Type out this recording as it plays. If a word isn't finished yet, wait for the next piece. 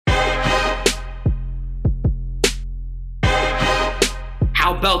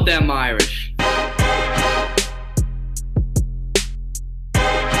about them Irish?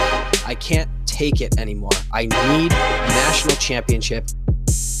 I can't take it anymore. I need a national championship.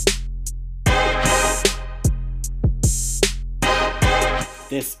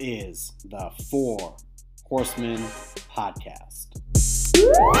 This is the Four Horsemen Podcast.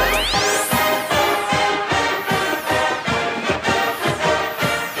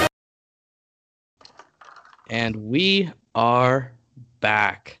 And we are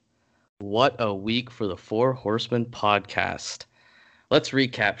back. What a week for the Four Horsemen Podcast. Let's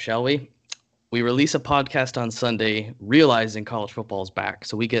recap, shall we? We release a podcast on Sunday, realizing college football is back,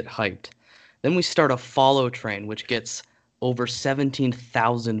 so we get hyped. Then we start a follow train, which gets over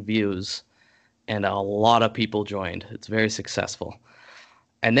 17,000 views, and a lot of people joined. It's very successful.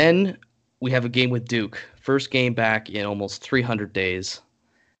 And then we have a game with Duke. First game back in almost 300 days.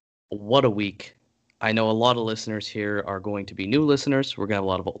 What a week. I know a lot of listeners here are going to be new listeners. We're going to have a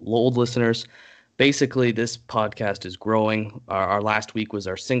lot of old listeners. Basically, this podcast is growing. Our last week was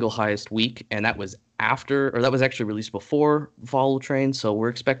our single highest week, and that was actually released before Follow Train, so we're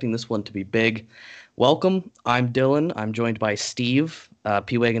expecting this one to be big. Welcome. I'm Dylan. I'm joined by Steve.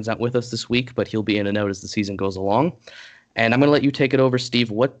 P-Wagon's not with us this week, but he'll be in and out as the season goes along. And I'm going to let you take it over,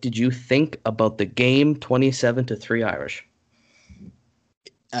 Steve. What did you think about the game, 27-3 Irish?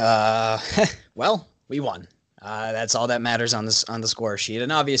 Well, we won. That's all that matters on the score sheet,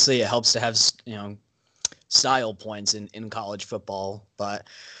 and obviously it helps to have style points in college football. But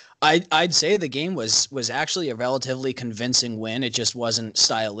I'd say the game was actually a relatively convincing win. It just wasn't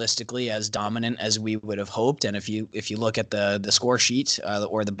stylistically as dominant as we would have hoped. And if you look at the score sheet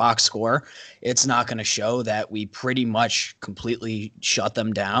or the box score, it's not going to show that we pretty much completely shut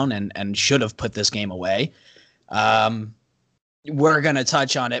them down and should have put this game away. We're going to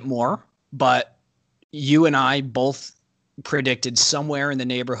touch on it more, but you and I both predicted somewhere in the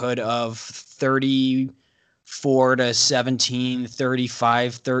neighborhood of 34-17,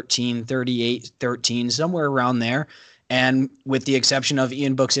 35-13, 38-13, somewhere around there. And with the exception of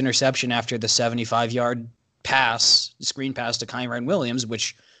Ian Book's interception after the 75-yard screen pass to Kyron Williams,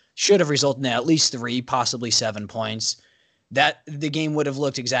 which should have resulted in at least 3, possibly 7 points, that the game would have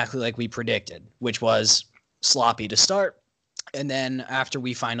looked exactly like we predicted, which was sloppy to start. And then after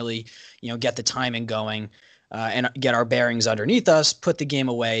we finally, get the timing going and get our bearings underneath us, put the game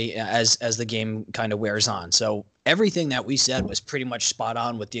away as the game kind of wears on. So everything that we said was pretty much spot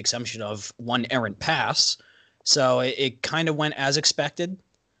on with the exception of one errant pass. So it kind of went as expected.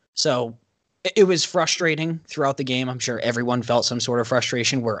 So it was frustrating throughout the game. I'm sure everyone felt some sort of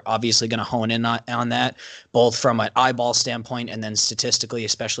frustration. We're obviously going to hone in on that, both from an eyeball standpoint and then statistically,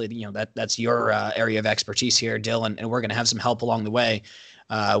 especially, that's your area of expertise here, Dylan, and we're going to have some help along the way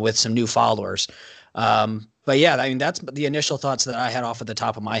with some new followers. But yeah, I mean, that's the initial thoughts that I had off at the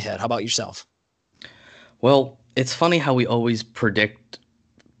top of my head. How about yourself? Well, it's funny how we always predict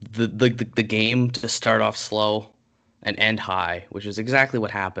the game to start off slow and end high, which is exactly what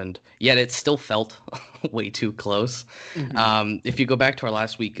happened. Yet it still felt way too close. Mm-hmm. If you go back to our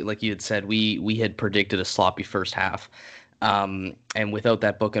last week, like you had said, we had predicted a sloppy first half. And without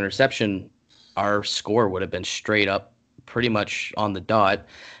that Book interception, our score would have been straight up pretty much on the dot.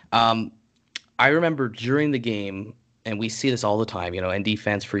 I remember during the game, and we see this all the time, ND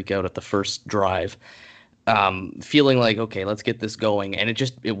fans freak out at the first drive, feeling like, okay, let's get this going. And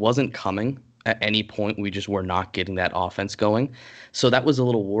it wasn't coming. At any point, we just were not getting that offense going. So that was a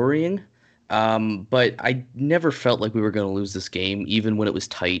little worrying. But I never felt like we were going to lose this game, even when it was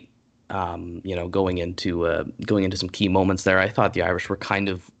tight. Going into some key moments there, I thought the Irish were kind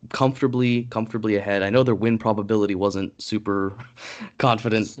of comfortably ahead. I know their win probability wasn't super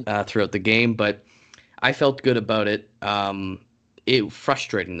confident throughout the game, but I felt good about it. It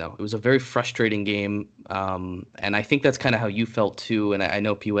frustrating though. It was a very frustrating game, and I think that's kind of how you felt too. And I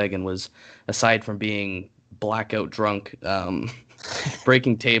know P-Wagon was, aside from being blackout drunk,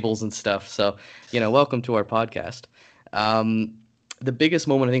 breaking tables and stuff. So, welcome to our podcast. The biggest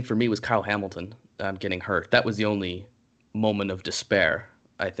moment I think for me was Kyle Hamilton getting hurt. That was the only moment of despair,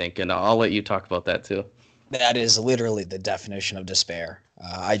 I think, and I'll let you talk about that too. That is literally the definition of despair.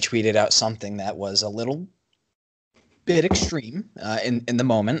 I tweeted out something that was a little bit extreme in the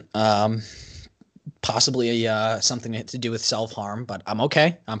moment, possibly something to do with self-harm, but I'm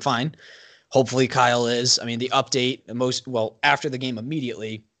okay. I'm fine. Hopefully Kyle is. I mean, the update after the game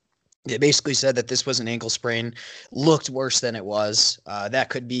immediately, it basically said that this was an ankle sprain, looked worse than it was.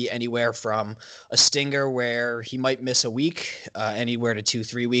 That could be anywhere from a stinger where he might miss a week, anywhere to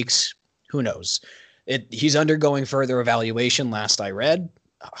 2-3 weeks. Who knows? He's undergoing further evaluation last I read.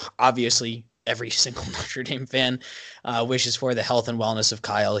 Obviously, every single Notre Dame fan wishes for, the health and wellness of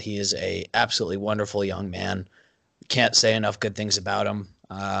Kyle. He is a absolutely wonderful young man. Can't say enough good things about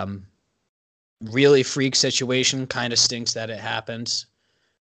him. Really freak situation. Kind of stinks that it happened.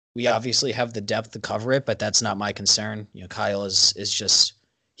 We obviously have the depth to cover it, but that's not my concern. Kyle is just,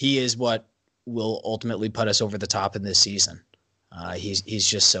 he is what will ultimately put us over the top in this season. He's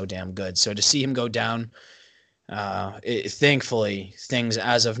just so damn good. So to see him go down, thankfully, things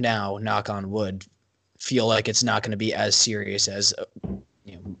as of now, knock on wood, feel like it's not going to be as serious as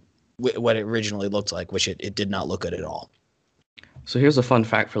what it originally looked like, which it did not look good at all. So here's a fun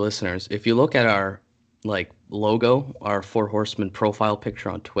fact for listeners. If you look at our logo, our Four Horsemen profile picture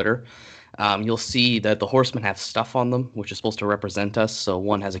on Twitter, you'll see that the horsemen have stuff on them, which is supposed to represent us. So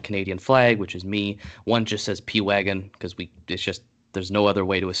one has a Canadian flag, which is me. One just says P-Wagon because there's no other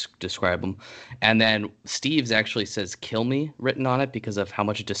way to describe them. And then Steve's actually says "Kill Me" written on it because of how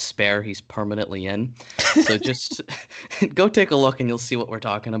much despair he's permanently in. So just go take a look and you'll see what we're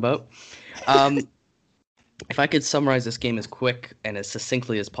talking about. If I could summarize this game as quick and as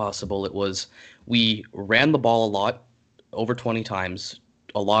succinctly as possible, it was we ran the ball a lot, over 20 times,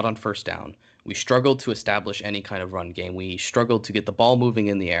 a lot on first down. We struggled to establish any kind of run game. We struggled to get the ball moving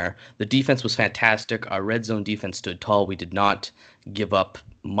in the air. The defense was fantastic. Our red zone defense stood tall. We did not give up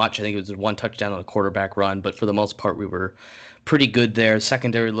much. I think it was one touchdown on a quarterback run, but for the most part, we were pretty good there.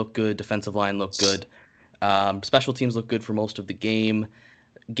 Secondary looked good. Defensive line looked good. Special teams looked good for most of the game.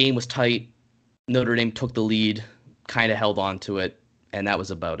 Game was tight. Notre Dame took the lead, kind of held on to it, and that was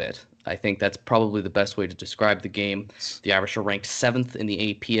about it. I think that's probably the best way to describe the game. The Irish are ranked 7th in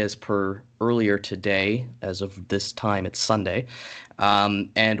the AP as per earlier today. As of this time, it's Sunday.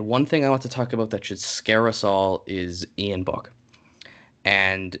 And one thing I want to talk about that should scare us all is Ian Book.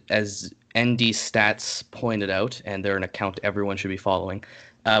 And as ND Stats pointed out, and they're an account everyone should be following,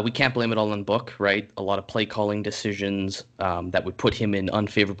 we can't blame it all on Book, right? A lot of play calling decisions that would put him in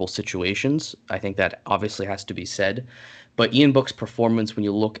unfavorable situations. I think that obviously has to be said. But Ian Book's performance, when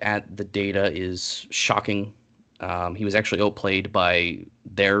you look at the data, is shocking. He was actually outplayed by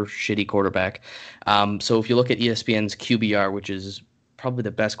their shitty quarterback. So if you look at ESPN's QBR, which is probably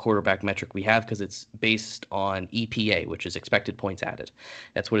the best quarterback metric we have because it's based on EPA, which is expected points added.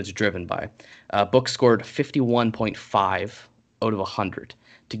 That's what it's driven by. Book scored 51.5 out of 100.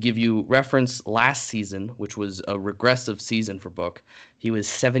 To give you reference, last season, which was a regressive season for Book, he was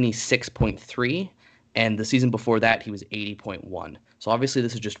 76.3, and the season before that, he was 80.1. So obviously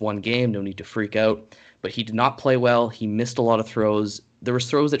this is just one game, no need to freak out, but he did not play well. He missed a lot of throws. There was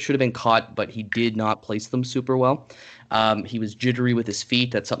throws that should have been caught, but he did not place them super well. He was jittery with his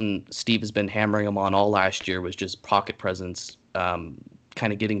feet. That's something Steve has been hammering him on all last year, was just pocket presence, kind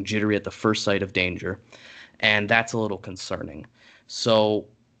of getting jittery at the first sight of danger. And that's a little concerning. So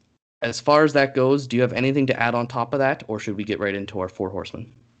as far as that goes, do you have anything to add on top of that, or should we get right into our Four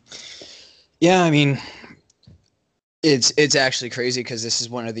Horsemen? Yeah, I mean, it's actually crazy because this is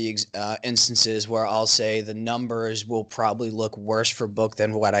one of the instances where I'll say the numbers will probably look worse for Book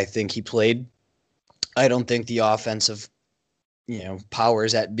than what I think he played. I don't think the offensive,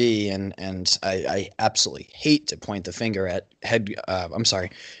 powers at B, and I absolutely hate to point the finger at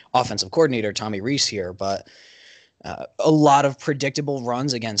offensive coordinator Tommy Rees here, but a lot of predictable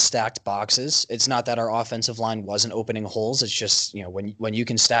runs against stacked boxes. It's not that our offensive line wasn't opening holes. It's just, when you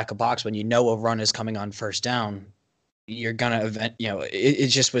can stack a box, when a run is coming on first down, you're going to it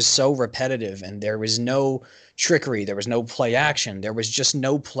just was so repetitive, and there was no trickery. There was no play action. There was just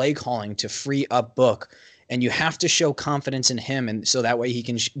no play calling to free up Book. And you have to show confidence in him, and so that way he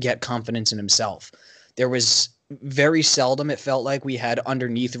can get confidence in himself. There was very seldom, it felt like, we had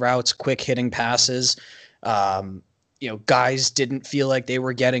underneath routes, quick hitting passes. Guys didn't feel like they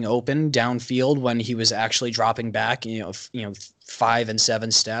were getting open downfield when he was actually dropping back, 5 and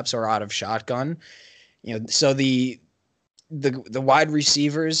 7 steps or out of shotgun. So the wide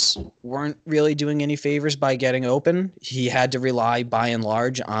receivers weren't really doing any favors by getting open. He had to rely by and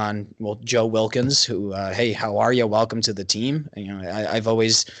large on, Joe Wilkins, who, hey, how are you? Welcome to the team. I've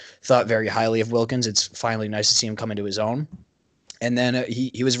always thought very highly of Wilkins. It's finally nice to see him come into his own. And then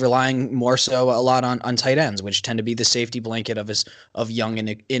he was relying more so a lot on tight ends, which tend to be the safety blanket of young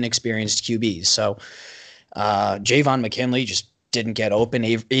and inexperienced QBs. So Javon McKinley just didn't get open.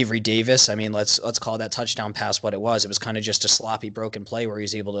 Avery Davis, I mean, let's call that touchdown pass what it was. It was kind of just a sloppy, broken play where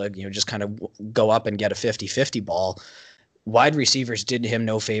he's able to just kind of go up and get a 50-50 ball. Wide receivers did him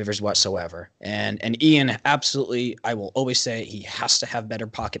no favors whatsoever. And Ian, absolutely, I will always say he has to have better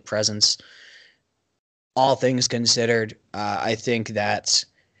pocket presence. All things considered, I think that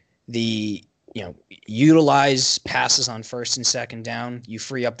the utilize passes on first and second down. You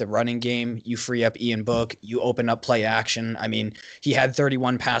free up the running game. You free up Ian Book. You open up play action. I mean, he had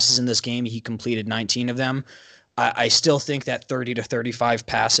 31 passes in this game. He completed 19 of them. I still think that 30 to 35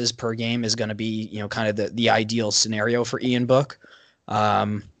 passes per game is going to be, kind of the ideal scenario for Ian Book.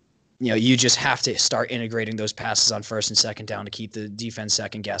 You just have to start integrating those passes on first and second down to keep the defense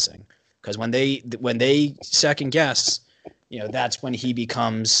second guessing. Because when they second guess, that's when he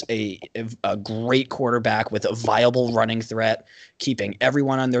becomes a great quarterback with a viable running threat, keeping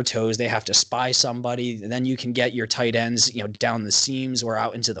everyone on their toes. They have to spy somebody. And then you can get your tight ends, down the seams or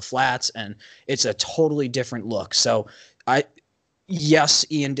out into the flats, and it's a totally different look. So yes,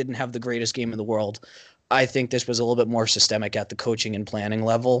 Ian didn't have the greatest game in the world. I think this was a little bit more systemic at the coaching and planning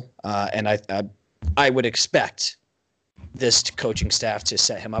level. And I would expect this coaching staff to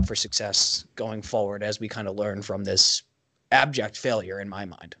set him up for success going forward as we kind of learn from this abject failure in my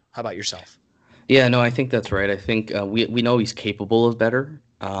mind. How about yourself? Yeah, no, I think that's right. I think we know he's capable of better,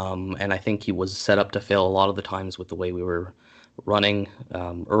 and I think he was set up to fail a lot of the times with the way we were running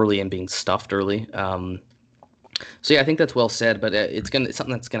early and being stuffed early. So yeah, I think that's well said, but it's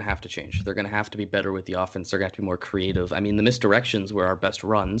something that's gonna have to change. They're gonna have to be better with the offense. They're gonna have to be more creative. I mean, the misdirections were our best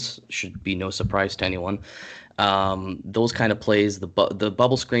runs. Should be no surprise to anyone. Those kind of plays, the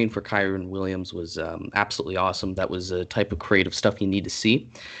bubble screen for Kyren Williams was absolutely awesome. That was a type of creative stuff you need to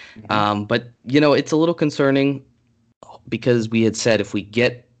see. But it's a little concerning because we had said if we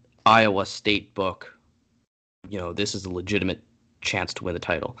get Iowa State Book, this is a legitimate chance to win the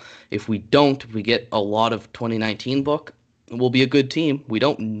title. If we don't, if we get a lot of 2019 Book, we'll be a good team. We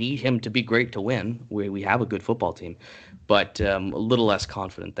don't need him to be great to win. We have a good football team, but a little less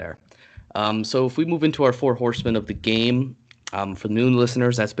confident there. So if we move into our four horsemen of the game, for new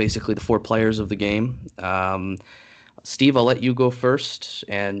listeners, that's basically the four players of the game. Steve, I'll let you go first,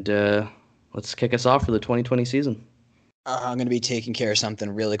 and let's kick us off for the 2020 season. I'm going to be taking care of something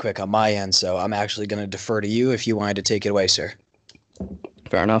really quick on my end, so I'm actually going to defer to you if you wanted to take it away, sir.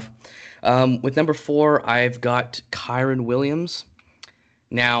 Fair enough. With number 4, I've got Kyren Williams.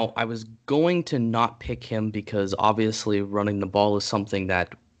 Now, I was going to not pick him because obviously running the ball is something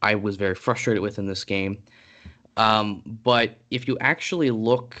that I was very frustrated with in this game. But if you actually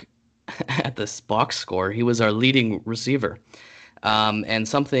look at this box score, he was our leading receiver. And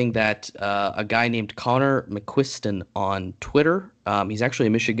something that a guy named Connor McQuiston on Twitter, he's actually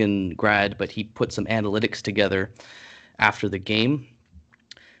a Michigan grad, but he put some analytics together after the game.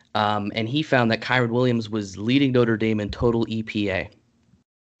 And he found that Kyren Williams was leading Notre Dame in total EPA.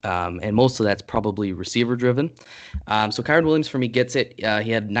 And most of that's probably receiver driven. So Kyren Williams for me gets it.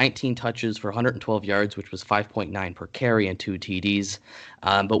 He had 19 touches for 112 yards, which was 5.9 per carry and 2 TDs.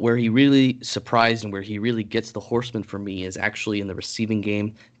 But where he really surprised and where he really gets the horseman for me is actually in the receiving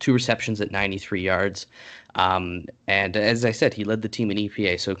game. 2 receptions at 93 yards. And as I said, he led the team in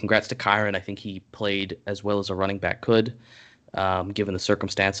EPA. So congrats to Kyren. I think he played as well as a running back could, given the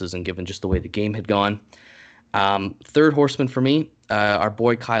circumstances and given just the way the game had gone. Third horseman for me, our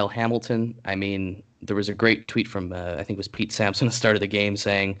boy Kyle Hamilton. I mean, there was a great tweet from, I think it was Pete Sampson at the start of the game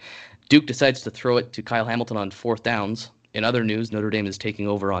saying, Duke decides to throw it to Kyle Hamilton on 4th downs. In other news, Notre Dame is taking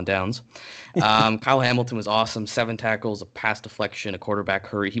over on downs. Kyle Hamilton was awesome. 7 tackles, a pass deflection, a quarterback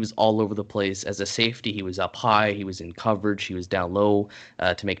hurry. He was all over the place. As a safety, he was up high. He was in coverage. He was down low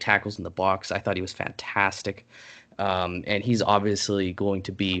to make tackles in the box. I thought he was fantastic. And he's obviously going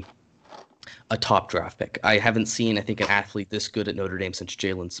to be a top draft pick. I haven't seen, I think, an athlete this good at Notre Dame since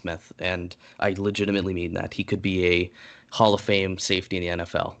Jalen Smith, and I legitimately mean that. He could be a Hall of Fame safety in the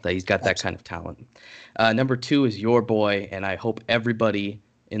NFL. That he's got that kind of talent. Number 2 is your boy, and I hope everybody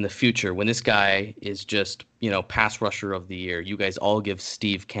in the future, when this guy is just, pass rusher of the year, you guys all give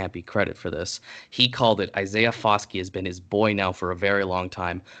Steve Campy credit for this. He called it. Isaiah Foskey has been his boy now for a very long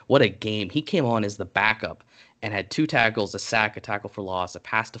time. What a game. He came on as the backup and had 2 tackles, a sack, a tackle for loss, a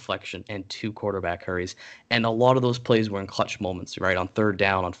pass deflection, and 2 quarterback hurries. And a lot of those plays were in clutch moments, right? On 3rd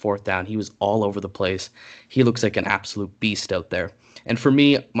down, on 4th down, he was all over the place. He looks like an absolute beast out there. And for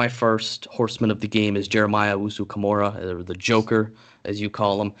me, my first horseman of the game is Jeremiah Owusu-Koramoah, or the Joker, as you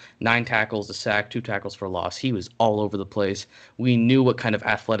call him. 9 tackles, a sack, 2 tackles for loss. He was all over the place. We knew what kind of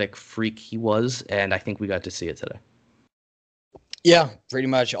athletic freak he was, and I think we got to see it today. Yeah, pretty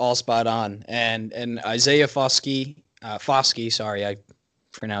much all spot on. And Isaiah Foskey, sorry, I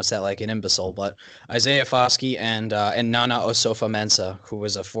pronounced that like an imbecile, but Isaiah Foskey and Nana Osofa-Mensah, who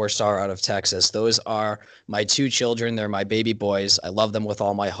was a 4-star out of Texas. Those are my 2 children. They're my baby boys. I love them with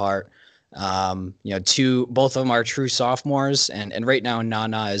all my heart. Both of them are true sophomores, and right now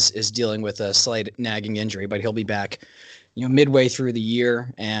Nana is dealing with a slight nagging injury, but he'll be back midway through the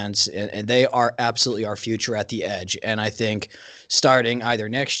year, and they are absolutely our future at the edge. And I think starting either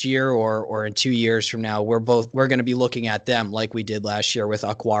next year or in 2 years from now, we're going to be looking at them like we did last year with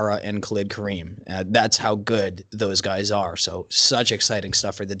Aquara and Khalid Kareem. That's how good those guys are. So such exciting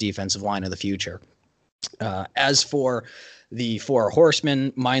stuff for the defensive line of the future. As for the four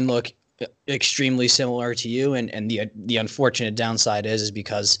horsemen, mine look extremely similar to you, and the unfortunate downside is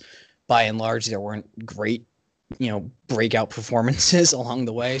because by and large there weren't great breakout performances along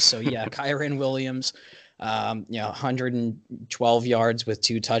the way. So yeah, Kyren Williams, 112 yards with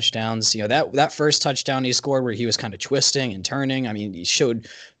 2 touchdowns. That first touchdown he scored where he was kind of twisting and turning. I mean, he showed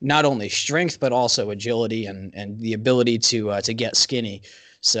not only strength but also agility and the ability to get skinny.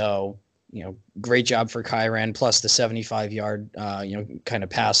 So great job for Kyren, plus the 75-yard kind of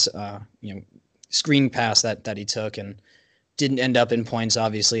pass, screen pass that he took, and didn't end up in points,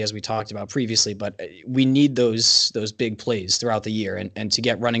 obviously, as we talked about previously, but we need those big plays throughout the year and to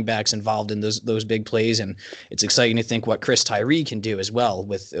get running backs involved in those big plays. And it's exciting to think what Chris Tyree can do as well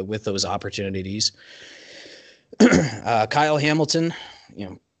with those opportunities. Kyle Hamilton,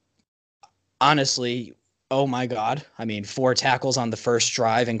 honestly, oh my God. I mean, 4 tackles on the first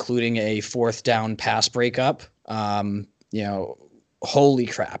drive, including a 4th down pass breakup. Holy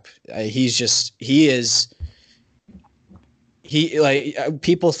crap.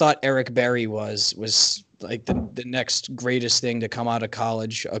 People thought Eric Berry was like the next greatest thing to come out of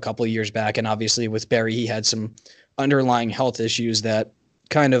college a couple of years back. And obviously with Berry, he had some underlying health issues that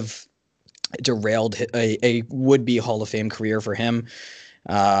kind of derailed a would-be Hall of Fame career for him.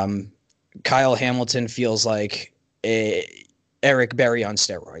 Kyle Hamilton feels like Eric Berry on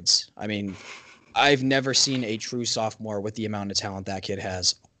steroids. I mean, I've never seen a true sophomore with the amount of talent that kid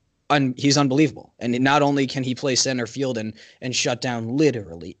has. He's unbelievable. And not only can he play center field and shut down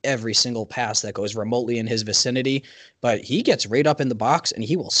literally every single pass that goes remotely in his vicinity, but he gets right up in the box and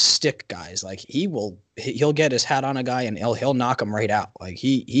he will stick guys. Like he'll get his hat on a guy and he'll knock him right out. Like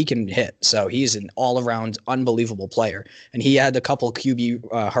he can hit. So he's an all around unbelievable player. And he had a couple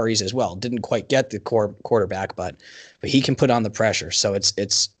QB hurries as well. Didn't quite get the quarterback, but he can put on the pressure. So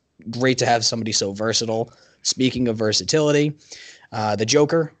it's great to have somebody so versatile. Speaking of versatility, the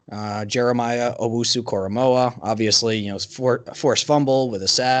Joker, Jeremiah Owusu-Koramoah, obviously, forced fumble with a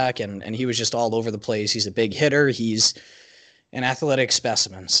sack, and he was just all over the place. He's a big hitter. He's an athletic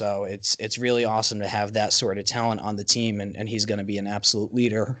specimen. So it's really awesome to have that sort of talent on the team, and he's going to be an absolute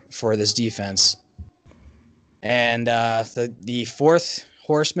leader for this defense. And the fourth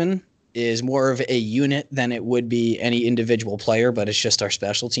horseman is more of a unit than it would be any individual player, but it's just our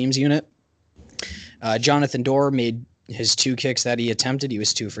special teams unit. Jonathan Dorr made his 2 kicks that he attempted. He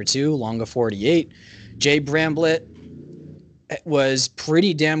was 2 for 2, long of 48. Jay Bramblett was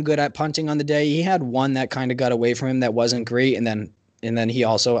pretty damn good at punting on the day. He had one that kind of got away from him that wasn't great, and then he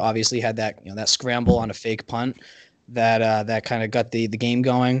also obviously had that that scramble on a fake punt that kind of got the game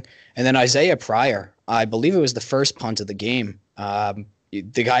going. And then Isaiah Pryor, I believe it was the first punt of the game.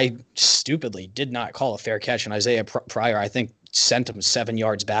 The guy stupidly did not call a fair catch, and Isaiah Pryor, I think, sent him 7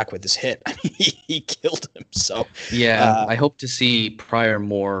 yards back with his hit. I mean, he killed him. So yeah, I hope to see Pryor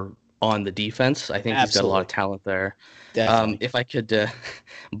more on the defense. I think he's got a lot of talent there. If I could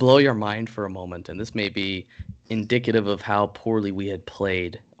blow your mind for a moment, and this may be indicative of how poorly we had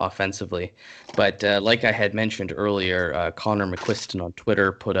played offensively, but like I had mentioned earlier, Connor McQuiston on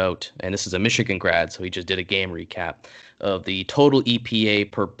Twitter put out, and this is a Michigan grad, so he just did a game recap of the total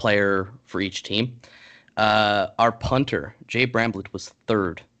EPA per player for each team. Our punter, Jay Bramblett, was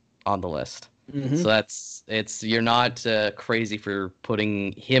 3rd on the list. Mm-hmm. So you're not crazy for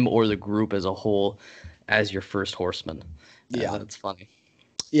putting him or the group as a whole as your first horseman. Yeah, that's funny.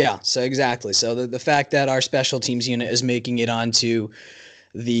 Yeah, so exactly. So the fact that our special teams unit is making it onto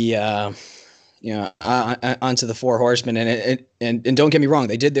the onto the 4 horsemen, and don't get me wrong,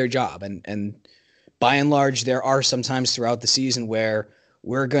 they did their job, and by and large, there are some times throughout the season where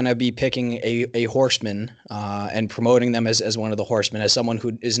we're going to be picking a horseman and promoting them as one of the horsemen, as someone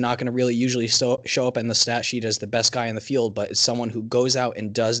who is not going to really usually show up in the stat sheet as the best guy in the field, but it's someone who goes out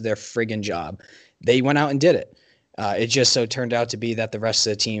and does their friggin' job. They went out and did it. It just so turned out to be that the rest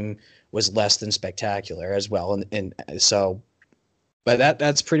of the team was less than spectacular as well. And so, but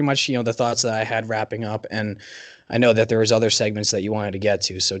that's pretty much, the thoughts that I had wrapping up. And I know that there was other segments that you wanted to get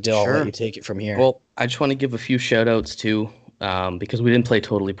to. So Dill, I'll let you take it from here. Well, I just want to give a few shout outs too. Because we didn't play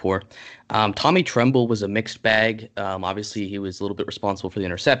totally poor. Tommy Tremble was a mixed bag. Obviously, he was a little bit responsible for the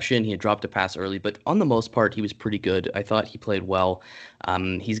interception. He had dropped a pass early, but on the most part, he was pretty good. I thought he played well.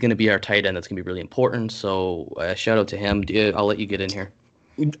 He's going to be our tight end. That's going to be really important. So shout out to him. I'll let you get in here.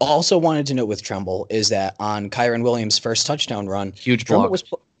 Also wanted to note with Trumbull is that on Kyron Williams' first touchdown run, Huge Trumbull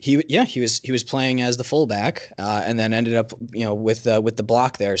block. he was playing as the fullback, and then ended up with the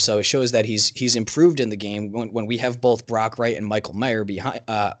block there. So it shows that he's improved in the game when we have both Brock Wright and Michael Mayer behind,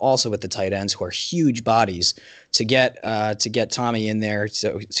 also with the tight ends who are huge bodies. To get Tommy in there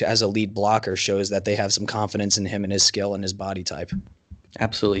as a lead blocker shows that they have some confidence in him and his skill and his body type.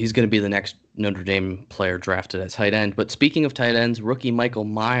 Absolutely. He's going to be the next Notre Dame player drafted at tight end. But speaking of tight ends, rookie Michael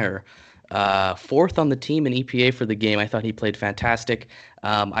Mayer, fourth on the team in EPA for the game. I thought he played fantastic.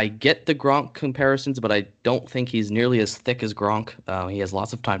 I get the Gronk comparisons, but I don't think he's nearly as thick as Gronk. He has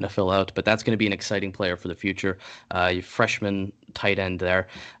lots of time to fill out, but that's going to be an exciting player for the future. Freshman tight end there.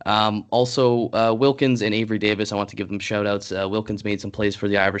 Also, Wilkins and Avery Davis, I want to give them shout outs. Wilkins made some plays for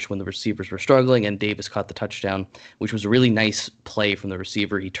the Irish when the receivers were struggling, and Davis caught the touchdown, which was a really nice play from the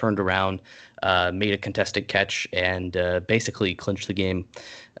receiver. He turned around, made a contested catch, and basically clinched the game.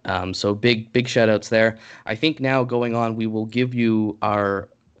 So big shout outs there. I think now going on, we will give you our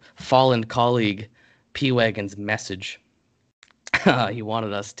fallen colleague P Wagon's message. He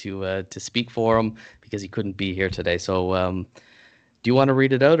wanted us to speak for him because he couldn't be here today. So do you want to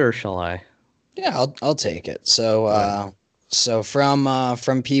read it out or shall I? Yeah, I'll take it. So so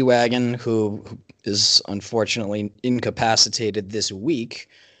from P Wagon, who is unfortunately incapacitated this week.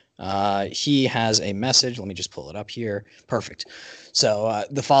 He has a message. Let me just pull it up here. Perfect. So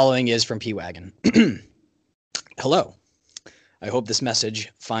the following is from P Wagon. Hello. I hope this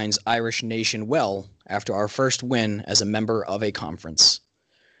message finds Irish Nation well after our first win as a member of a conference.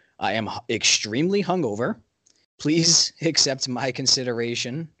 I am extremely hungover. Please accept my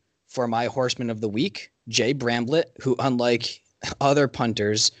consideration for my horseman of the week, Jay Bramblett, who, unlike other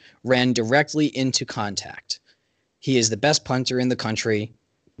punters, ran directly into contact. He is the best punter in the country.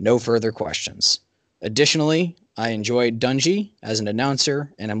 No further questions. Additionally, I enjoyed Dungy as an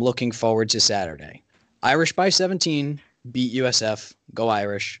announcer, and I'm looking forward to Saturday. Irish by 17, beat USF, go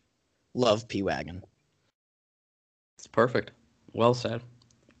Irish. Love P-Wagon. It's perfect. Well said.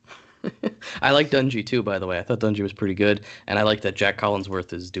 I like Dungy too, by the way. I thought Dungy was pretty good, and I like that Jack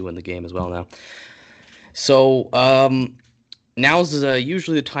Collinsworth is doing the game as well now. So now's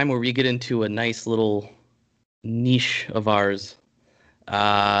usually the time where we get into a nice little niche of ours.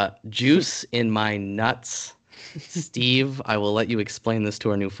 Juice in my nuts. Steve, I will let you explain this to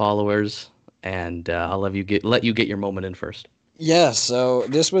our new followers, and I'll let you get your moment in first. Yeah, so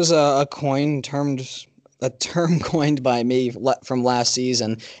this was a term coined by me from last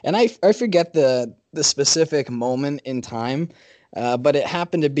season, and I forget the specific moment in time, but it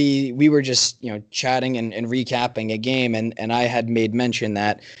happened to be we were just chatting and recapping a game, and I had made mention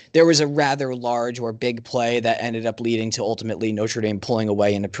that there was a rather large or big play that ended up leading to ultimately Notre Dame pulling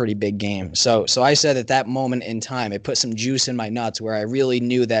away in a pretty big game. So I said at that moment in time, it put some juice in my nuts where I really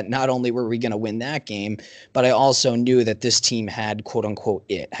knew that not only were we going to win that game, but I also knew that this team had quote unquote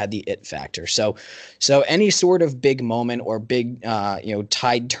had the it factor. So any sort of big moment or big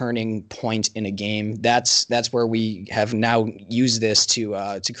tide turning point in a game, that's where we have now used this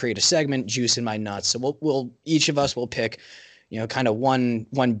to create a segment, Juice in My Nuts. So we'll each of us will pick kind of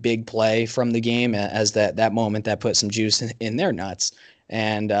one big play from the game as that moment that put some juice in their nuts.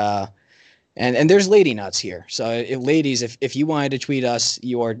 And there's lady nuts here. So ladies, if you wanted to tweet us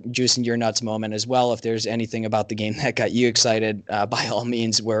your juice in your nuts moment as well, if there's anything about the game that got you excited, by all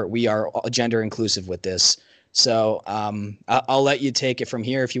means, we are gender inclusive with this. So I'll let you take it from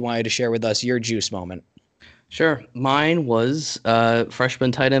here if you wanted to share with us your juice moment. Sure. Mine was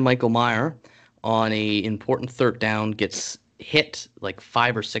freshman tight end Michael Mayer on a important third down, gets hit like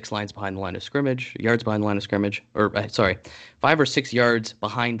 5 or 6 yards behind the line of scrimmage, 5 or 6 yards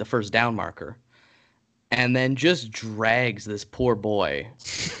behind the first down marker, and then just drags this poor boy,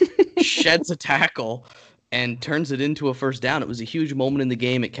 sheds a tackle, and turns it into a first down. It was a huge moment in the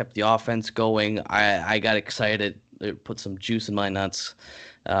game. It kept the offense going. I got excited. It put some juice in my nuts.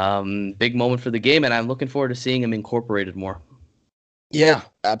 Big moment for the game, and I'm looking forward to seeing him incorporated more. Yeah,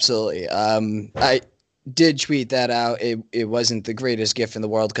 absolutely. I did tweet that out. It wasn't the greatest GIF in the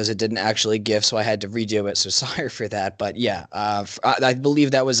world because it didn't actually GIF, so I had to redo it. So sorry for that. But yeah, I believe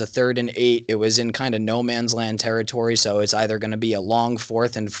that was a 3rd and 8. It was in kind of no man's land territory, so it's either going to be a long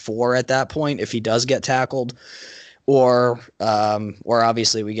 4th and 4 at that point if he does get tackled, or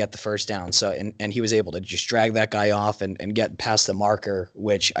obviously we get the first down. So and he was able to just drag that guy off and get past the marker,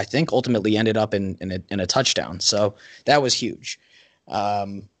 which I think ultimately ended up in a touchdown. So that was huge.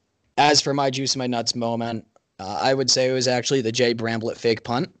 As for my juice in my nuts moment, I would say it was actually the Jay Bramblett fake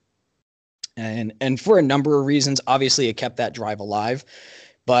punt. And for a number of reasons, obviously it kept that drive alive.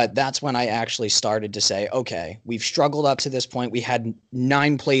 But that's when I actually started to say, okay, we've struggled up to this point. We had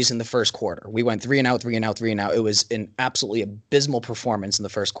 9 plays in the first quarter. We went 3 and out, 3 and out, 3 and out. It was an absolutely abysmal performance in the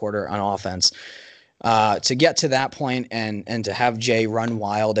first quarter on offense. To get to that point and to have Jay run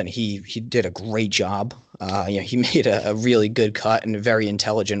wild, and he did a great job. He made a really good cut in a very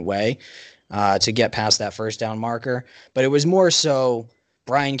intelligent way to get past that first down marker. But it was more so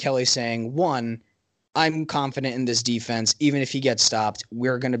Brian Kelly saying, one, I'm confident in this defense. Even if he gets stopped,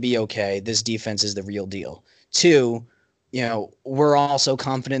 we're going to be okay. This defense is the real deal. Two, we're also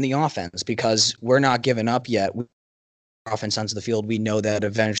confident in the offense because we're not giving up yet. Offense onto the field, we know that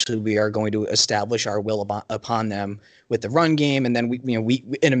eventually we are going to establish our will upon them with the run game, and then we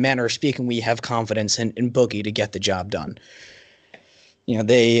in a manner of speaking, we have confidence in Boogie to get the job done.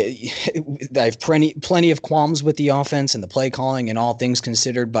 I have plenty of qualms with the offense and the play calling and all things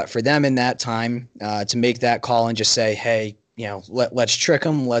considered, but for them in that time to make that call and just say, hey, let's trick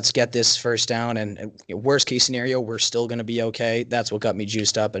them, let's get this first down, and worst case scenario, we're still going to be okay. That's what got me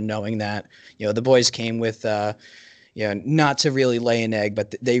juiced up, and knowing that the boys came with not to really lay an egg,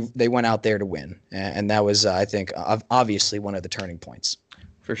 but they went out there to win. And that was, I think, obviously one of the turning points.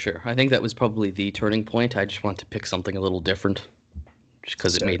 For sure. I think that was probably the turning point. I just want to pick something a little different just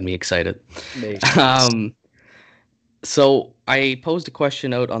because it made me excited. So I posed a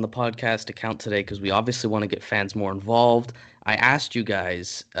question out on the podcast account today because we obviously want to get fans more involved. I asked you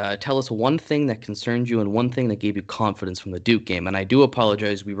guys, tell us one thing that concerned you and one thing that gave you confidence from the Duke game. And I do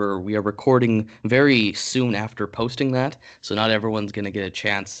apologize. We are recording very soon after posting that, so not everyone's going to get a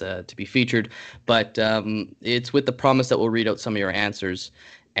chance to be featured. But it's with the promise that we'll read out some of your answers.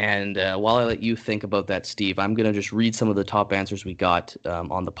 And while I let you think about that, Steve, I'm going to just read some of the top answers we got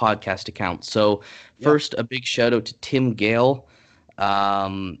on the podcast account. So first, a big shout out to Tim Gale,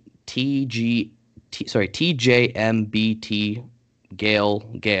 TJMBT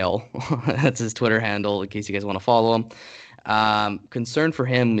Gale. That's his Twitter handle in case you guys want to follow him. Concern for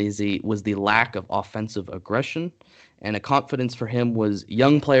him was the lack of offensive aggression, and a confidence for him was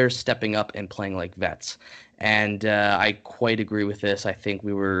young players stepping up and playing like vets. And I quite agree with this. I think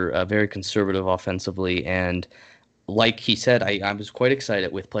we were very conservative offensively. And like he said, I was quite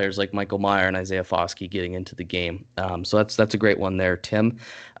excited with players like Michael Meyer and Isaiah Foskey getting into the game. So that's a great one there, Tim.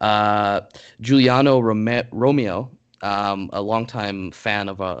 Giuliano Romeo, a longtime fan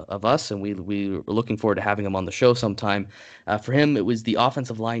of us, and we were looking forward to having him on the show sometime. For him, it was the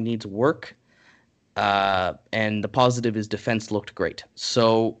offensive line needs work. And the positive is defense looked great.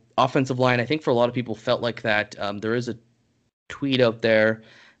 So offensive line, I think for a lot of people felt like that. There is a tweet out there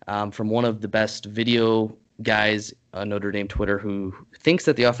from one of the best video guys on Notre Dame Twitter who thinks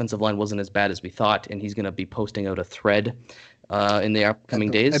that the offensive line wasn't as bad as we thought, and he's going to be posting out a thread in the upcoming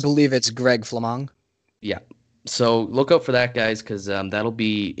days. I believe it's Greg Flamong. Yeah. So look out for that, guys, because that'll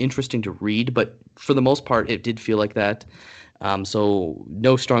be interesting to read. But for the most part, it did feel like that. So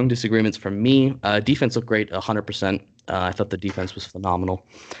no strong disagreements from me. Defense looked great, 100%. I thought the defense was phenomenal.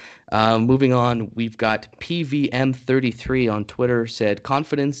 Moving on, we've got PVM33 on Twitter said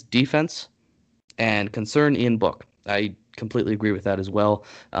confidence, defense, and concern in Book. I completely agree with that as well.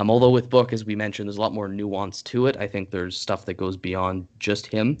 Although with Book, as we mentioned, there's a lot more nuance to it. I think there's stuff that goes beyond just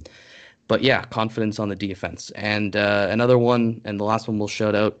him. But yeah, confidence on the defense. And another one, and the last one we'll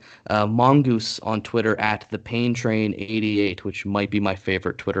shout out, Mongoose on Twitter at ThePainTrain88, which might be my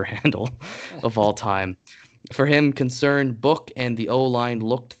favorite Twitter handle of all time. For him, concern, Book and the O-line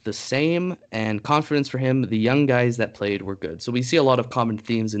looked the same, and confidence for him, the young guys that played were good. So we see a lot of common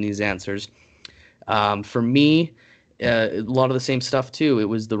themes in these answers. For me, a lot of the same stuff too. It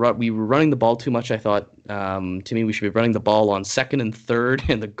was we were running the ball too much. I thought, to me, we should be running the ball on second and third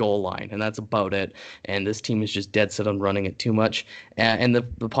in the goal line, and that's about it. And this team is just dead set on running it too much. And the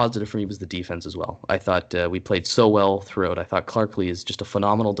positive for me was the defense as well. I thought we played so well throughout. I thought Clark Lee is just a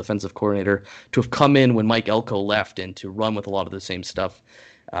phenomenal defensive coordinator. To have come in when Mike Elko left and to run with a lot of the same stuff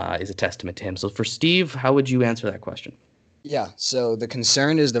is a testament to him. So for Steve, how would you answer that question? Yeah, so the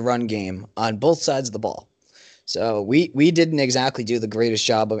concern is the run game on both sides of the ball. So we didn't exactly do the greatest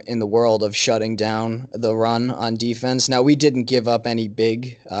job in the world of shutting down the run on defense. Now, we didn't give up any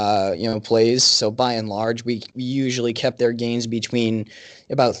big plays. So by and large, we usually kept their gains between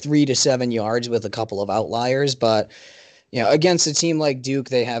about 3 to 7 yards with a couple of outliers. But against a team like Duke,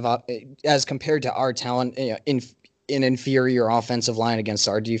 they have, as compared to our talent, an inferior offensive line against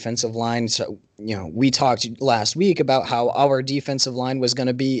our defensive line. So, we talked last week about how our defensive line was going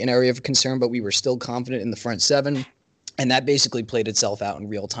to be an area of concern, but we were still confident in the front seven. And that basically played itself out in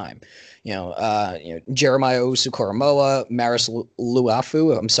real time. Jeremiah Owusu-Koramoah, Maris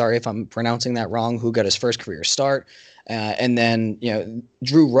Luafu, I'm sorry if I'm pronouncing that wrong, who got his first career start. And then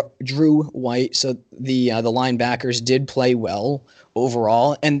Drew White. So the linebackers did play well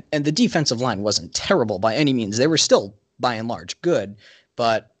overall, and the defensive line wasn't terrible by any means. They were still by and large good,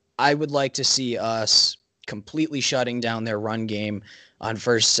 but I would like to see us completely shutting down their run game on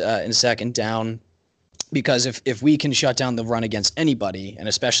first and second down. Because if we can shut down the run against anybody, and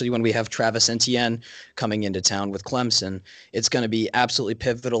especially when we have Travis Etienne coming into town with Clemson, it's going to be absolutely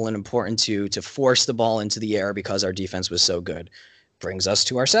pivotal and important to force the ball into the air because our defense was so good. Brings us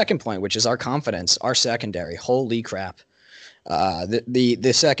to our second point, which is our confidence, our secondary. Holy crap.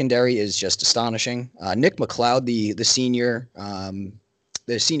 The secondary is just astonishing. Nick McLeod, the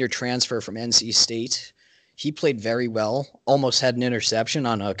senior transfer from NC State, he played very well, almost had an interception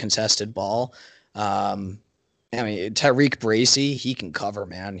on a contested ball. Tyreek Bracy, he can cover,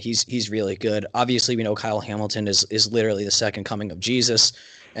 man. He's really good. Obviously, we know Kyle Hamilton is literally the second coming of Jesus.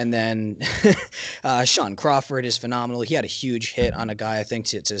 And then Sean Crawford is phenomenal. He had a huge hit on a guy, I think,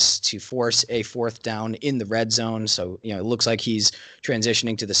 to force a fourth down in the red zone. So, it looks like he's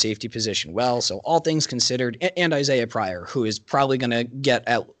transitioning to the safety position well. So all things considered, and Isaiah Pryor, who is probably going to get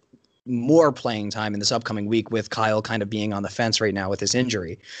at more playing time in this upcoming week with Kyle kind of being on the fence right now with his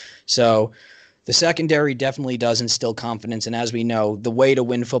injury. So the secondary definitely does instill confidence, and as we know, the way to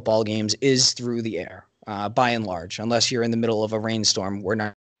win football games is through the air, by and large. Unless you're in the middle of a rainstorm, we're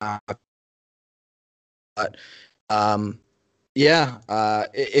not. But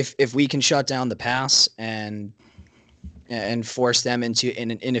if we can shut down the pass and force them into an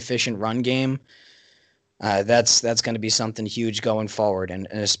inefficient run game, that's going to be something huge going forward, and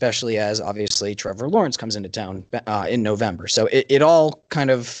especially as obviously Trevor Lawrence comes into town in November. So it all kind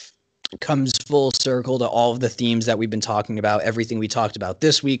of comes full circle to all of the themes that we've been talking about. Everything we talked about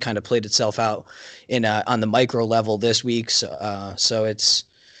this week kind of played itself out in on the micro level this week. So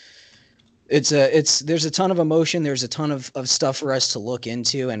there's a ton of emotion. There's a ton of stuff for us to look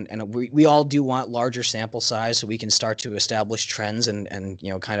into, and we all do want larger sample size so we can start to establish trends and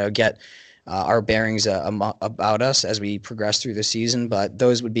kind of get our bearings about us as we progress through the season. But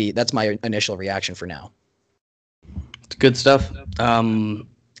that's my initial reaction for now. It's good stuff.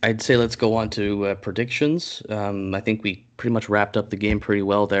 I'd say let's go on to predictions. I think we pretty much wrapped up the game pretty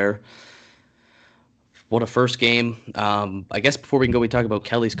well there. What a first game. I guess before we can go, we talk about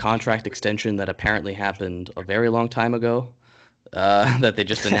Kelly's contract extension that apparently happened a very long time ago, that they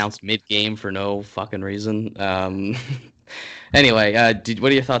just announced mid-game for no fucking reason. Anyway,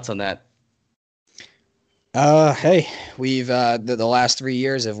 what are your thoughts on that? Hey, we've the last 3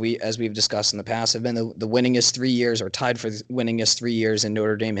 years, as we've discussed in the past, have been the winningest 3 years, or tied for the winningest 3 years in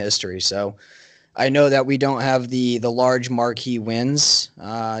Notre Dame history. So I know that we don't have the large marquee wins,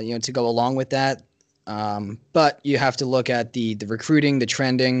 to go along with that. But you have to look at the recruiting, the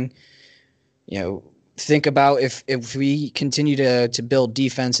trending. Think about if we continue to build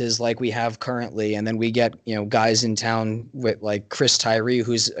defenses like we have currently, and then we get guys in town with like Chris Tyree,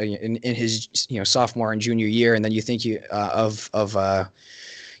 who's in his sophomore and junior year, and then you think of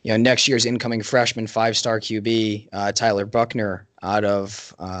next year's incoming freshman 5-star QB Tyler Buckner out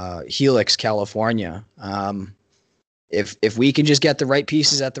of Helix, California. If we can just get the right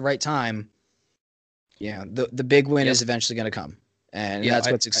pieces at the right time, the big win is eventually going to come, and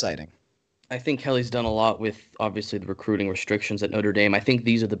that's what's exciting. I think Kelly's done a lot with, obviously, the recruiting restrictions at Notre Dame. I think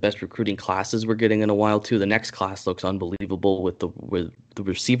these are the best recruiting classes we're getting in a while, too. The next class looks unbelievable with the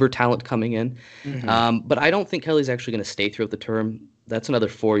receiver talent coming in. Mm-hmm. But I don't think Kelly's actually going to stay throughout the term. That's another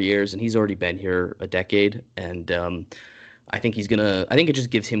 4 years, and he's already been here a decade. And I think I think it just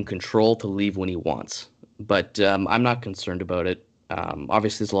gives him control to leave when he wants. But I'm not concerned about it.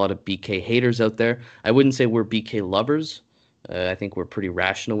 Obviously, there's a lot of BK haters out there. I wouldn't say we're BK lovers. I think we're pretty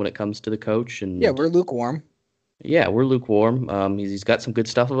rational when it comes to the coach. And yeah, we're lukewarm. Yeah, we're lukewarm. He's got some good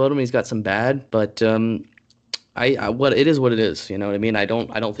stuff about him. He's got some bad, but what it is, what it is. You know what I mean? I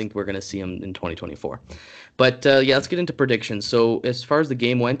don't think we're going to see him in 2024. But let's get into predictions. So as far as the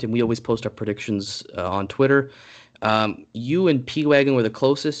game went, and we always post our predictions on Twitter. You and P-Wagon were the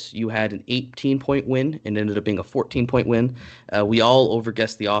closest. You had an 18-point win and ended up being a 14-point win. We all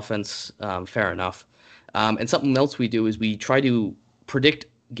overguessed the offense. Fair enough. And something else we do is we try to predict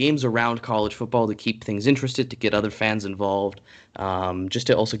games around college football to keep things interested, to get other fans involved, just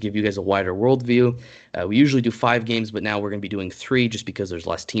to also give you guys a wider worldview. We usually do 5 games, but now we're going to be doing 3 just because there's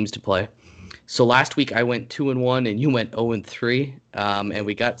less teams to play. So last week I went 2-1 and you went 0-3, and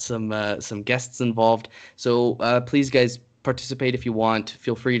we got some guests involved. So please, guys, participate if you want.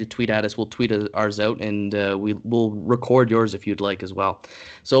 Feel free to tweet at us. We'll tweet ours out, and we'll record yours if you'd like as well.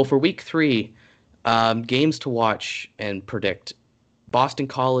 So for week 3, games to watch and predict: Boston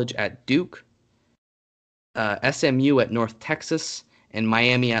College at Duke, SMU at North Texas, and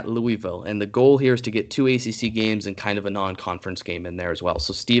Miami at Louisville. And the goal here is to get 2 ACC games and kind of a non-conference game in there as well.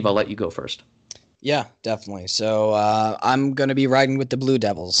 So, Steve, I'll let you go first. Yeah, definitely. So I'm going to be riding with the Blue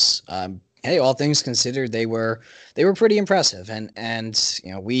Devils. Hey, all things considered, they were pretty impressive, and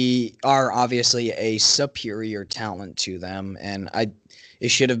we are obviously a superior talent to them, and it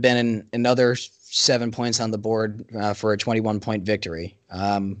should have been another 7 points on the board for a 21-point victory.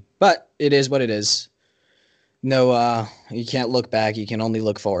 But it is what it is. No, you can't look back. You can only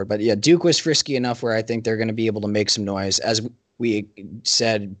look forward. But yeah, Duke was frisky enough where I think they're going to be able to make some noise. As we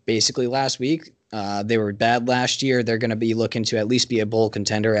said basically last week, they were bad last year. They're going to be looking to at least be a bowl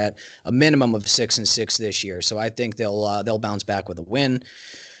contender at a minimum of 6-6 this year. So I think they'll bounce back with a win.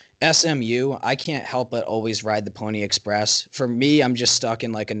 SMU, I can't help but always ride the Pony Express. For me, I'm just stuck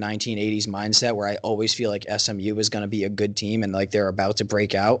in like a 1980s mindset where I always feel like SMU is going to be a good team and like they're about to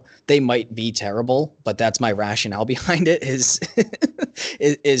break out. They might be terrible, but that's my rationale behind it is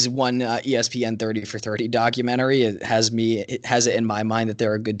is one ESPN 30 for 30 documentary. It has it in my mind that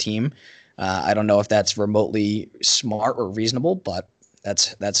they're a good team. I don't know if that's remotely smart or reasonable, but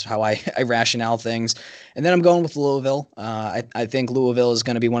that's how I rationale things. And then I'm going with Louisville. I think Louisville is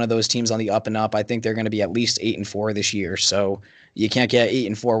going to be one of those teams on the up and up. I think they're going to be at least 8-4 this year. So you can't get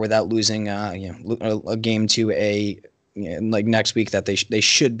 8-4 without losing a game to like next week that they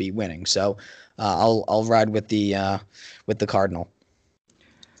should be winning. So I'll ride with the Cardinal.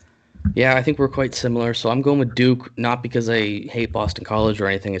 Yeah, I think we're quite similar. So I'm going with Duke, not because I hate Boston College or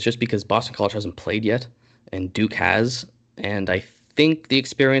anything. It's just because Boston College hasn't played yet, and Duke has. And I think the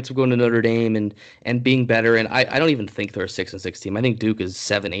experience of going to Notre Dame and being better, and I don't even think they're a 6-6 team. I think Duke is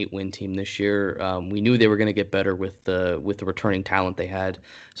 7-8 win team this year. We knew they were going to get better with the returning talent they had.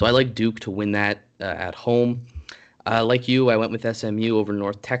 So I like Duke to win that at home. Like you, I went with SMU over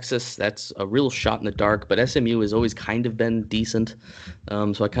North Texas. That's a real shot in the dark, but SMU has always kind of been decent,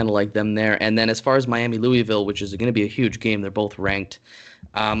 so I kind of like them there. And then as far as Miami-Louisville, which is going to be a huge game, they're both ranked.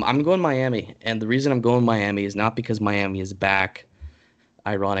 I'm going Miami, and the reason I'm going Miami is not because Miami is back,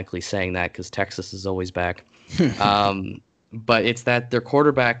 ironically saying that because Texas is always back, but it's that their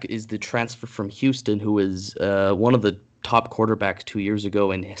quarterback is the transfer from Houston, who is one of the top quarterbacks 2 years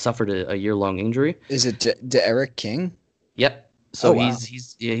ago and suffered a year-long injury. Is it D'Eriq King? Yep. So wow.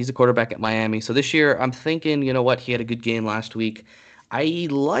 he's a quarterback at Miami. So this year I'm thinking, you know what, he had a good game last week. I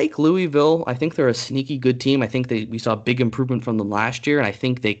like Louisville. I think they're a sneaky good team. I think we saw a big improvement from them last year, and I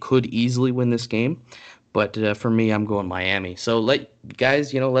think they could easily win this game. But for me, I'm going Miami. So let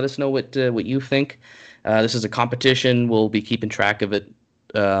us know what you think. This is a competition. We'll be keeping track of it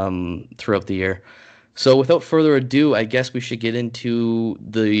throughout the year. So without further ado, I guess we should get into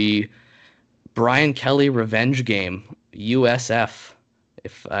the Brian Kelly revenge game, USF.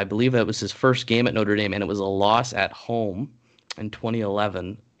 If I believe that was his first game at Notre Dame, and it was a loss at home in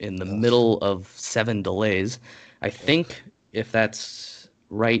 2011 in the middle of 7 delays. I think if that's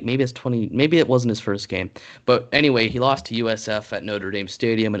right, maybe it wasn't his first game. But anyway, he lost to USF at Notre Dame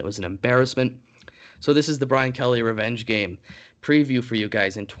Stadium, and it was an embarrassment. So this is the Brian Kelly revenge game. Preview for you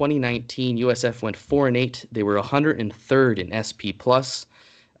guys. In 2019, USF went 4-8. They were 103rd in SP+.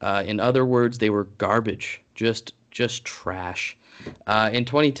 In other words, they were garbage, just trash. In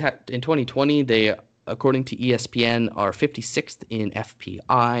 2020, they, according to ESPN, are 56th in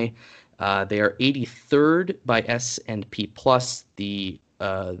FPI. They are 83rd by S&P+, the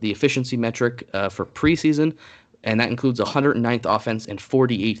efficiency metric for preseason, and that includes 109th offense and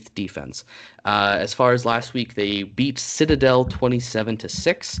 48th defense. As far as last week, they beat Citadel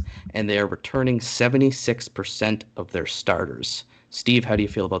 27-6, and they are returning 76% of their starters. Steve, how do you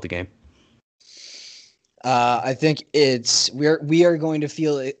feel about the game? I think we are going to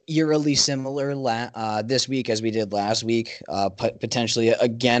feel eerily similar this week as we did last week. Potentially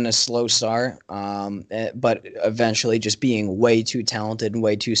again a slow start, but eventually just being way too talented and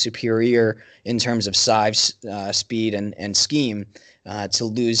way too superior in terms of size, speed, and scheme to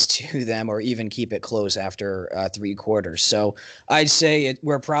lose to them or even keep it close after 3 quarters. So I'd say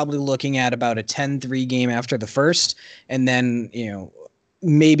we're probably looking at about a 10-3 game after the first, and then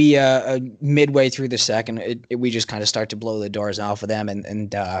maybe midway through the second, we just kind of start to blow the doors off of them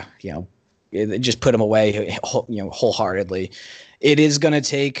and just put them away, wholeheartedly. It is going to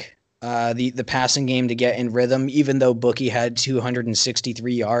take the passing game to get in rhythm, even though Bookie had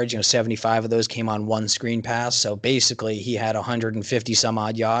 263 yards, 75 of those came on one screen pass. So basically he had 150 some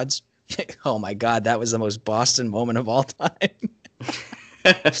odd yards. Oh my God, that was the most Boston moment of all time.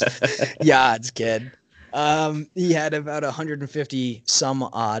 Yards, kid. He had about 150 some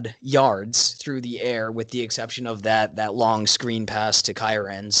odd yards through the air, with the exception of that long screen pass to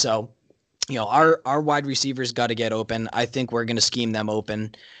Kyren. So our wide receivers got to get open. I think we're going to scheme them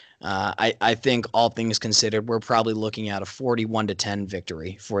open. I think all things considered, we're probably looking at a 41-10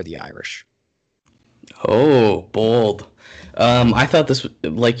 victory for the Irish. Oh, bold. I thought this,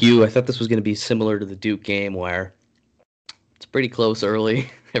 like you, I thought this was going to be similar to the Duke game where it's pretty close early.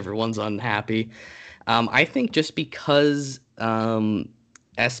 Everyone's unhappy. I think just because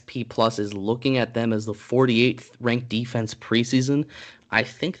SP Plus is looking at them as the 48th ranked defense preseason, I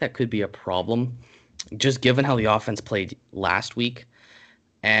think that could be a problem, just given how the offense played last week.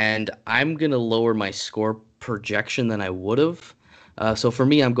 And I'm going to lower my score projection than I would have. So for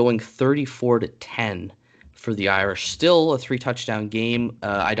me, I'm going 34-10 for the Irish. Still a 3-touchdown game.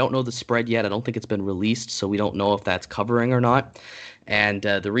 I don't know the spread yet. I don't think it's been released, so we don't know if that's covering or not. And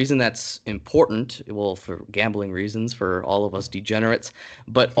the reason that's important, well, for gambling reasons, for all of us degenerates,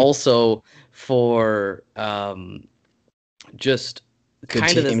 but also for just good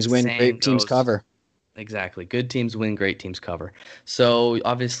kind of teams win, great teams cover. Exactly. Good teams win, great teams cover. So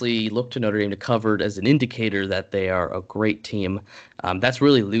obviously look to Notre Dame to cover as an indicator that they are a great team. That's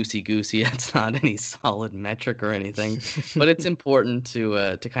really loosey-goosey. It's not any solid metric or anything, but it's important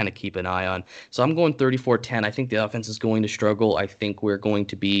to kind of keep an eye on. So I'm going 34-10. I think the offense is going to struggle. I think we're going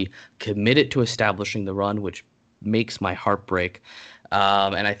to be committed to establishing the run, which makes my heart break.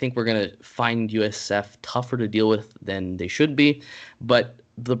 And I think we're going to find USF tougher to deal with than they should be. But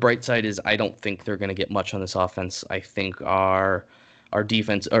the bright side is I don't think they're going to get much on this offense. I think our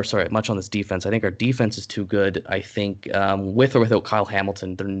defense, much on this defense. I think our defense is too good. I think with or without Kyle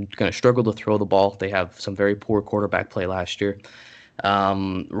Hamilton, they're going to struggle to throw the ball. They have some very poor quarterback play last year.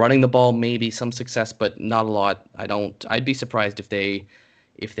 Running the ball, maybe some success, but not a lot. I'd be surprised if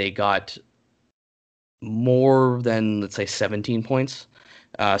they got more than, let's say, 17 points.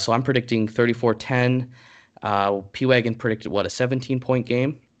 So I'm predicting 34-10. P-Wagon predicted, a 17-point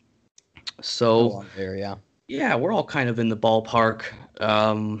game? So, yeah, we're all kind of in the ballpark.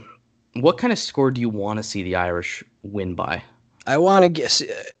 What kind of score do you want to see the Irish win by? I want to guess.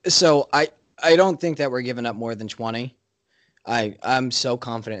 So I don't think that we're giving up more than 20. I'm so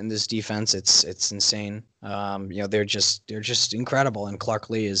confident in this defense. It's insane. They're just incredible. And Clark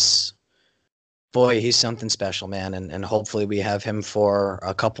Lee is, boy, he's something special, man. And hopefully we have him for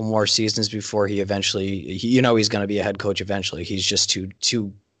a couple more seasons before he eventually, he's going to be a head coach eventually. He's just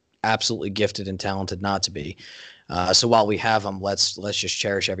too absolutely gifted and talented not to be. So while we have him, let's just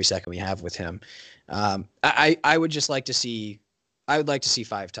cherish every second we have with him. I would just like to see,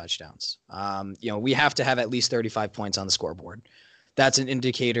 5 touchdowns. We have to have at least 35 points on the scoreboard. That's an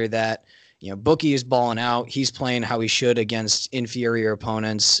indicator that, Bookie is balling out. He's playing how he should against inferior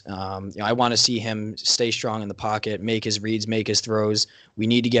opponents. I want to see him stay strong in the pocket, make his reads, make his throws. We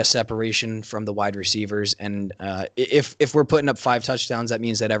need to get separation from the wide receivers. And if we're putting up 5 touchdowns, that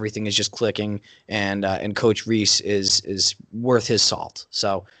means that everything is just clicking, and Coach Reese is worth his salt.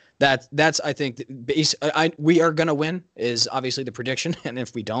 So that's I think we are going to win is obviously the prediction. And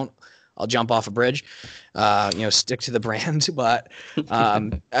if we don't, I'll jump off a bridge, stick to the brand. But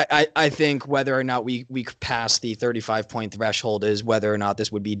I think whether or not we pass the 35-point threshold is whether or not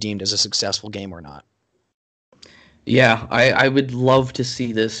this would be deemed as a successful game or not. Yeah, I would love to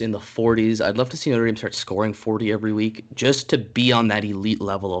see this in the 40s. I'd love to see Notre Dame start scoring 40 every week just to be on that elite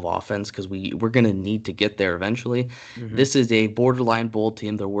level of offense, because we're going to need to get there eventually. Mm-hmm. This is a borderline bowl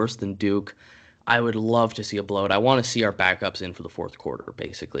team. They're worse than Duke. I would love to see a blowout. I want to see our backups in for the fourth quarter,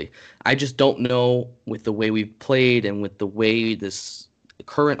 basically. I just don't know, with the way we've played and with the way this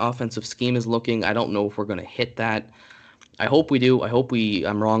current offensive scheme is looking, I don't know if we're going to hit that. I hope we do.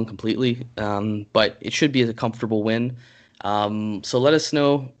 I'm wrong completely, but it should be a comfortable win. So let us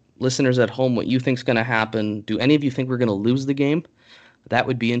know, listeners at home, what you think is going to happen. Do any of you think we're going to lose the game? That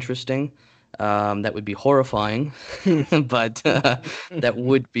would be interesting. That would be horrifying, but that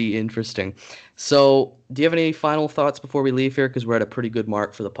would be interesting. So do you have any final thoughts before we leave here? Because we're at a pretty good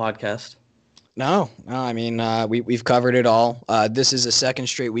mark for the podcast. No, I mean, we've covered it all. This is a second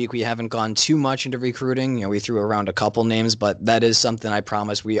straight week. We haven't gone too much into recruiting. We threw around a couple names, but that is something I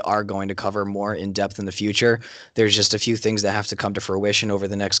promise we are going to cover more in depth in the future. There's just a few things that have to come to fruition over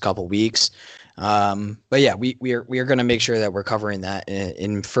the next couple weeks. But yeah, we are going to make sure that we're covering that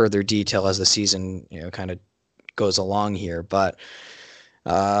in further detail as the season, kind of goes along here. But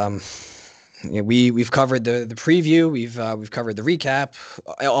we've covered the preview, we've covered the recap,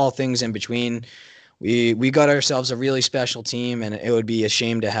 all things in between. We got ourselves a really special team, and it would be a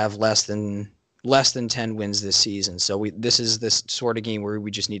shame to have less than 10 wins this season. So this is this sort of game where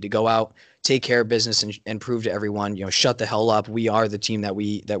we just need to go out, take care of business, and prove to everyone, shut the hell up. We are the team that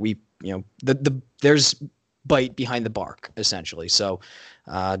we there's bite behind the bark, essentially. So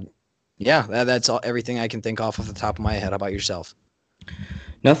Yeah, that's everything I can think off the top of my head. How about yourself?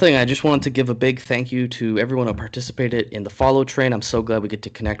 Nothing. I just wanted to give a big thank you to everyone who participated in the follow train. I'm so glad we get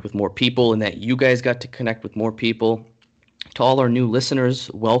to connect with more people and that you guys got to connect with more people. To all our new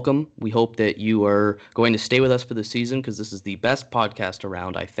listeners, welcome. We hope that you are going to stay with us for the season because this is the best podcast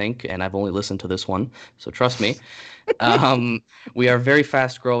around, I think, and I've only listened to this one, so trust me. We are very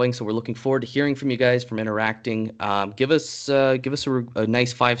fast growing, so we're looking forward to hearing from you guys, from interacting. Give us a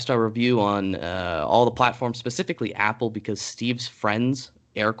nice 5-star review on all the platforms, specifically Apple, because Steve's friends,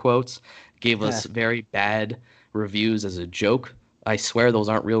 air quotes, gave us very bad reviews as a joke. I swear those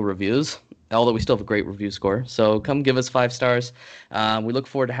aren't real reviews, although we still have a great review score. So come give us 5 stars. We look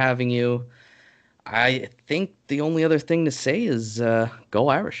forward to having you. I think the only other thing to say is go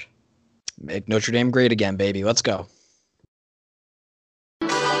Irish. Make Notre Dame great again, baby. Let's go.